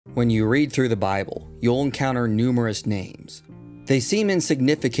When you read through the Bible, you'll encounter numerous names. They seem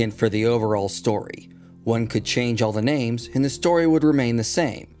insignificant for the overall story. One could change all the names and the story would remain the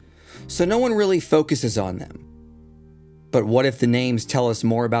same, so no one really focuses on them. But what if the names tell us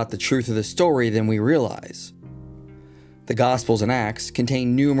more about the truth of the story than we realize? The Gospels and Acts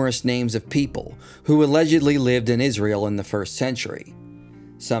contain numerous names of people who allegedly lived in Israel in the 1st century.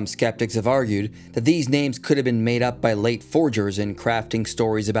 Some skeptics have argued that these names could have been made up by late forgers in crafting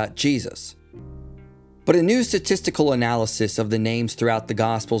stories about Jesus. But a new statistical analysis of the names throughout the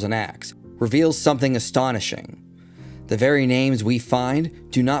Gospels and Acts reveals something astonishing. The very names we find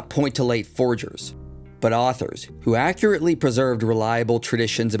do not point to late forgers, but authors who accurately preserved reliable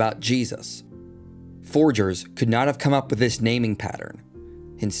traditions about Jesus. Forgers could not have come up with this naming pattern.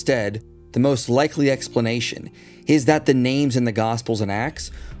 Instead, the most likely explanation is that the names in the Gospels and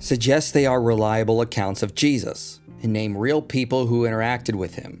Acts suggest they are reliable accounts of Jesus and name real people who interacted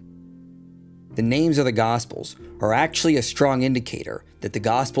with him. The names of the Gospels are actually a strong indicator that the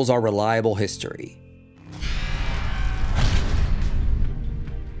Gospels are reliable history.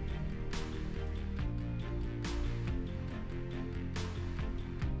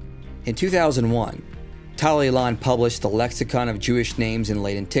 In 2001, Talleyrand published the Lexicon of Jewish Names in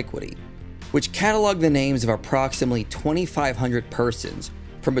Late Antiquity, which cataloged the names of approximately 2,500 persons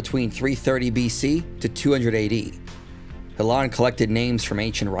from between 330 BC to 200 AD. Talleyrand collected names from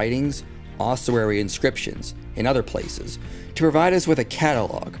ancient writings, ossuary inscriptions, and other places to provide us with a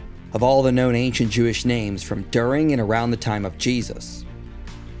catalog of all the known ancient Jewish names from during and around the time of Jesus.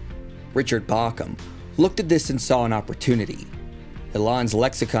 Richard Bauckham looked at this and saw an opportunity. Talleyrand's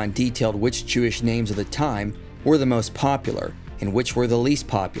lexicon detailed which Jewish names of the time were the most popular and which were the least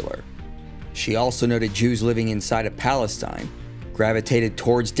popular. She also noted Jews living inside of Palestine gravitated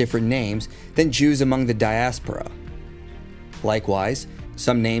towards different names than Jews among the diaspora. Likewise,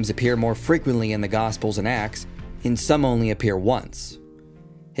 some names appear more frequently in the Gospels and Acts, and some only appear once.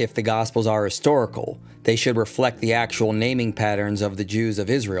 If the Gospels are historical, they should reflect the actual naming patterns of the Jews of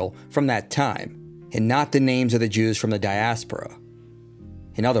Israel from that time, and not the names of the Jews from the diaspora.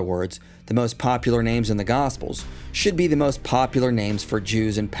 In other words, the most popular names in the Gospels should be the most popular names for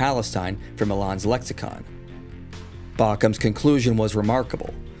Jews in Palestine from Talleyrand's lexicon. Bauckham's conclusion was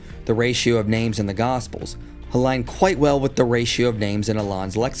remarkable. The ratio of names in the Gospels aligned quite well with the ratio of names in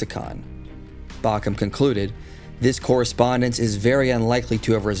Talleyrand's lexicon. Bauckham concluded, this correspondence is very unlikely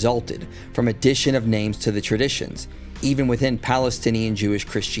to have resulted from addition of names to the traditions, even within Palestinian Jewish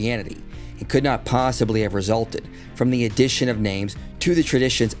Christianity, and could not possibly have resulted from the addition of names to the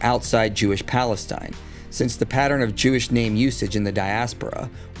traditions outside Jewish Palestine, since the pattern of Jewish name usage in the diaspora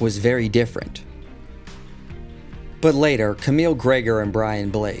was very different. But later, Camille Greger and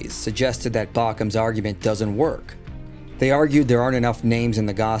Brian Blaze suggested that Bauckham's argument doesn't work. They argued there aren't enough names in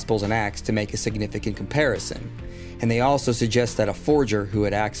the Gospels and Acts to make a significant comparison, and they also suggest that a forger who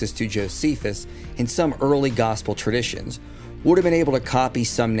had access to Josephus in some early Gospel traditions would have been able to copy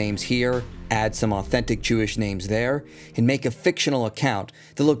some names here, add some authentic Jewish names there, and make a fictional account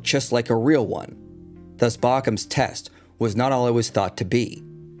that looked just like a real one. Thus, Bauckham's test was not all it was thought to be.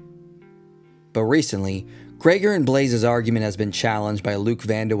 But recently, Greger and Blaze's argument has been challenged by Luuk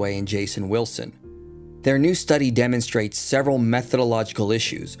Weghe and Jason Wilson. Their new study demonstrates several methodological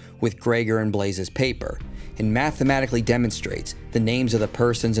issues with Greger and Blaze's paper, and mathematically demonstrates the names of the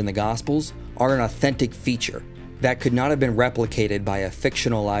persons in the Gospels are an authentic feature that could not have been replicated by a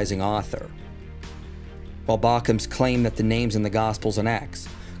fictionalizing author. While Bauckham's claim that the names in the Gospels and Acts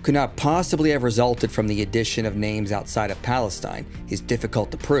could not possibly have resulted from the addition of names outside of Palestine is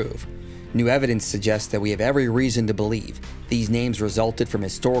difficult to prove, new evidence suggests that we have every reason to believe these names resulted from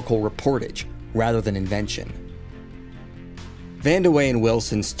historical reportage rather than invention. Weghe and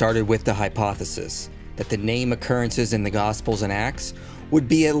Wilson started with the hypothesis that the name occurrences in the Gospels and Acts would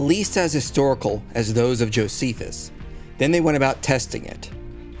be at least as historical as those of Josephus. Then they went about testing it.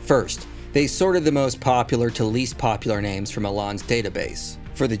 First, they sorted the most popular to least popular names from Talleyrand's database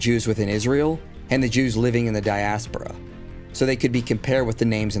for the Jews within Israel and the Jews living in the diaspora, so they could be compared with the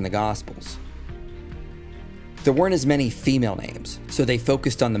names in the Gospels. There weren't as many female names, so they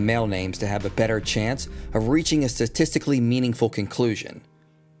focused on the male names to have a better chance of reaching a statistically meaningful conclusion.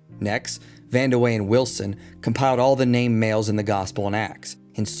 Next, Weghe and Wilson compiled all the named males in the Gospel and Acts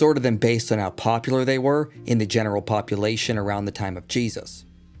and sorted them based on how popular they were in the general population around the time of Jesus.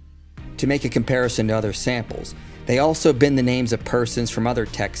 To make a comparison to other samples, they also binned the names of persons from other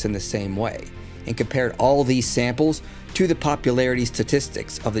texts in the same way, and compared all these samples to the popularity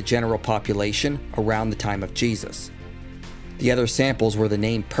statistics of the general population around the time of Jesus. The other samples were the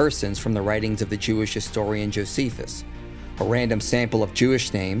named persons from the writings of the Jewish historian Josephus, a random sample of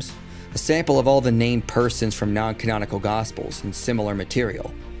Jewish names, a sample of all the named persons from non-canonical Gospels and similar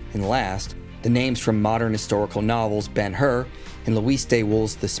material, and last, the names from modern historical novels Ben-Hur and Louis de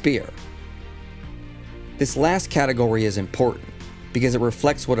Wool's The Spear. This last category is important because it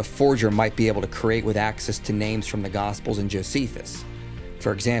reflects what a forger might be able to create with access to names from the Gospels and Josephus.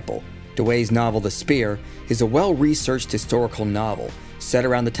 For example, de Weghe's novel The Spear is a well-researched historical novel set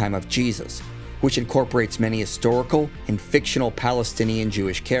around the time of Jesus, which incorporates many historical and fictional Palestinian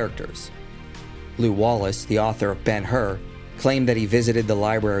Jewish characters. Lew Wallace, the author of Ben-Hur, claimed that he visited the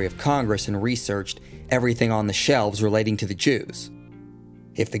Library of Congress and researched everything on the shelves relating to the Jews.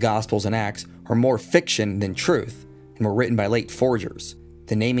 If the Gospels and Acts are more fiction than truth and were written by late forgers,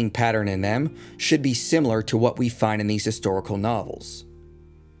 the naming pattern in them should be similar to what we find in these historical novels.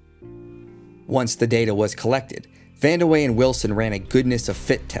 Once the data was collected, Weghe and Wilson ran a goodness of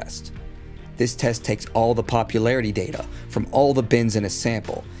fit test. This test takes all the popularity data from all the bins in a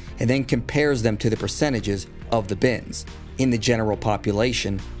sample and then compares them to the percentages of the bins in the general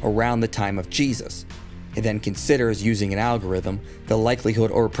population around the time of Jesus. It then considers, using an algorithm, the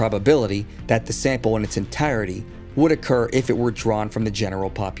likelihood or probability that the sample in its entirety would occur if it were drawn from the general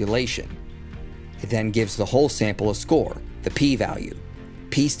population. It then gives the whole sample a score, the p-value.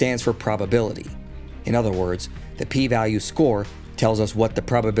 P stands for probability. In other words, the p-value score tells us what the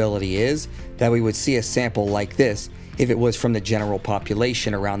probability is that we would see a sample like this if it was from the general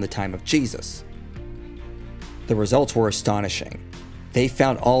population around the time of Jesus. The results were astonishing. They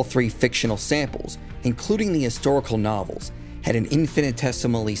found all three fictional samples, including the historical novels, had an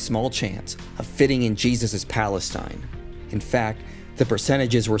infinitesimally small chance of fitting in Jesus' Palestine. In fact, the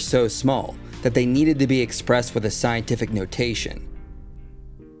percentages were so small that they needed to be expressed with a scientific notation.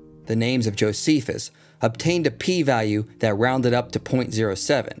 The names of Josephus obtained a p-value that rounded up to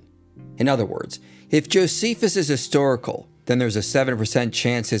 0.07. In other words, if Josephus is historical, then there's a 7%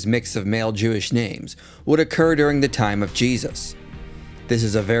 chance his mix of male Jewish names would occur during the time of Jesus. This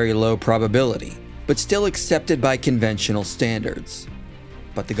is a very low probability, but still accepted by conventional standards.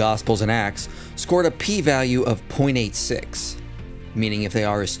 But the Gospels and Acts scored a p-value of 0.86, meaning if they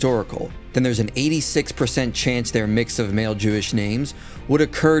are historical, then there's an 86% chance their mix of male Jewish names would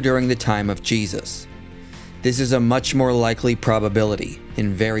occur during the time of Jesus. This is a much more likely probability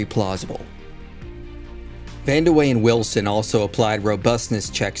and very plausible. Weghe and Wilson also applied robustness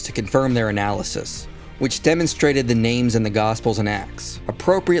checks to confirm their analysis, which demonstrated the names in the Gospels and Acts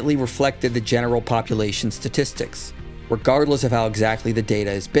appropriately reflected the general population statistics, regardless of how exactly the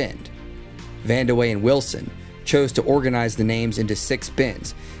data is binned. Weghe and Wilson chose to organize the names into 6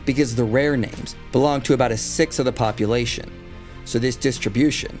 bins because the rare names belong to about a sixth of the population, so this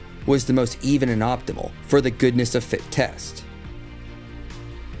distribution was the most even and optimal for the goodness of fit test.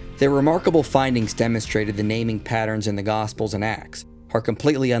 Their remarkable findings demonstrated the naming patterns in the Gospels and Acts are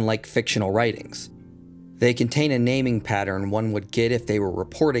completely unlike fictional writings. They contain a naming pattern one would get if they were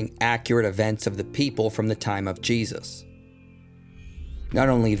reporting accurate events of the people from the time of Jesus. Not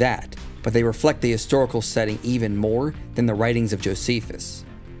only that, but they reflect the historical setting even more than the writings of Josephus.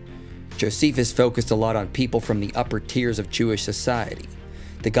 Josephus focused a lot on people from the upper tiers of Jewish society.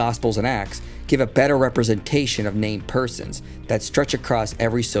 The Gospels and Acts give a better representation of named persons that stretch across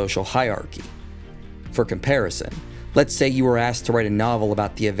every social hierarchy. For comparison, let's say you were asked to write a novel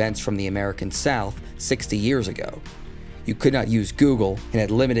about the events from the American South 60 years ago. You could not use Google and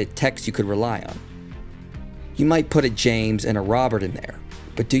had limited text you could rely on. You might put a James and a Robert in there,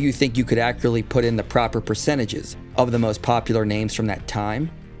 but do you think you could accurately put in the proper percentages of the most popular names from that time?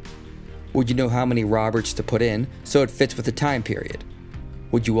 Would you know how many Roberts to put in so it fits with the time period?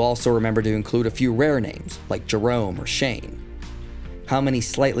 Would you also remember to include a few rare names, like Jerome or Shane? How many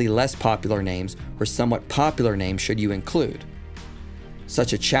slightly less popular names or somewhat popular names should you include?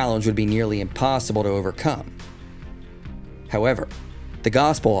 Such a challenge would be nearly impossible to overcome. However, the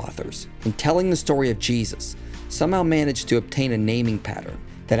Gospel authors, in telling the story of Jesus, somehow managed to obtain a naming pattern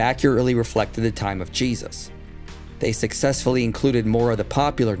that accurately reflected the time of Jesus. They successfully included more of the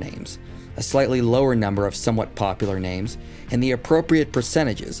popular names, a slightly lower number of somewhat popular names, and the appropriate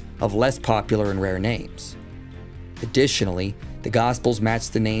percentages of less popular and rare names. Additionally, the Gospels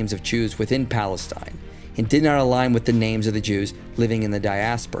matched the names of Jews within Palestine and did not align with the names of the Jews living in the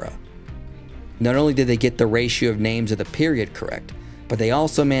diaspora. Not only did they get the ratio of names of the period correct, but they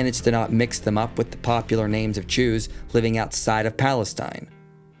also managed to not mix them up with the popular names of Jews living outside of Palestine,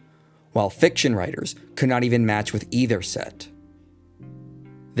 while fiction writers could not even match with either set.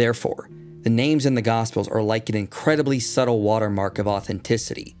 Therefore, the names in the Gospels are like an incredibly subtle watermark of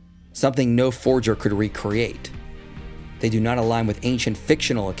authenticity, something no forger could recreate. They do not align with ancient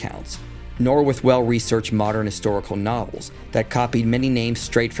fictional accounts, nor with well-researched modern historical novels that copied many names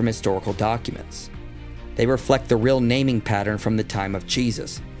straight from historical documents. They reflect the real naming pattern from the time of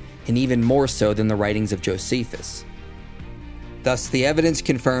Jesus, and even more so than the writings of Josephus. Thus, the evidence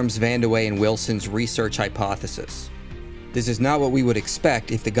confirms Van de Weghe and Wilson's research hypothesis. This is not what we would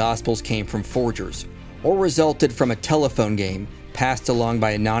expect if the Gospels came from forgers, or resulted from a telephone game passed along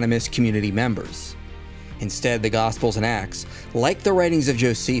by anonymous community members. Instead, the Gospels and Acts, like the writings of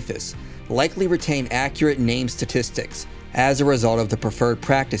Josephus, likely retain accurate name statistics as a result of the preferred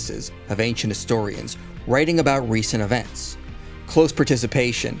practices of ancient historians writing about recent events, close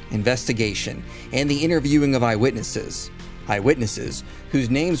participation, investigation, and the interviewing of eyewitnesses whose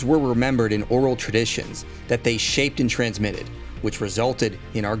names were remembered in oral traditions that they shaped and transmitted, which resulted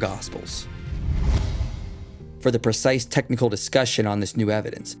in our Gospels. For the precise technical discussion on this new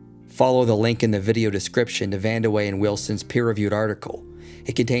evidence, follow the link in the video description to Van de Weghe and Wilson's peer-reviewed article.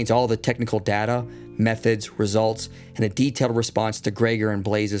 It contains all the technical data, methods, results, and a detailed response to Greger and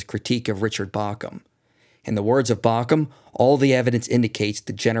Blaze's critique of Richard Bauckham. In the words of Bauckham, all the evidence indicates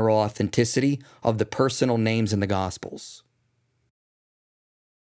the general authenticity of the personal names in the Gospels.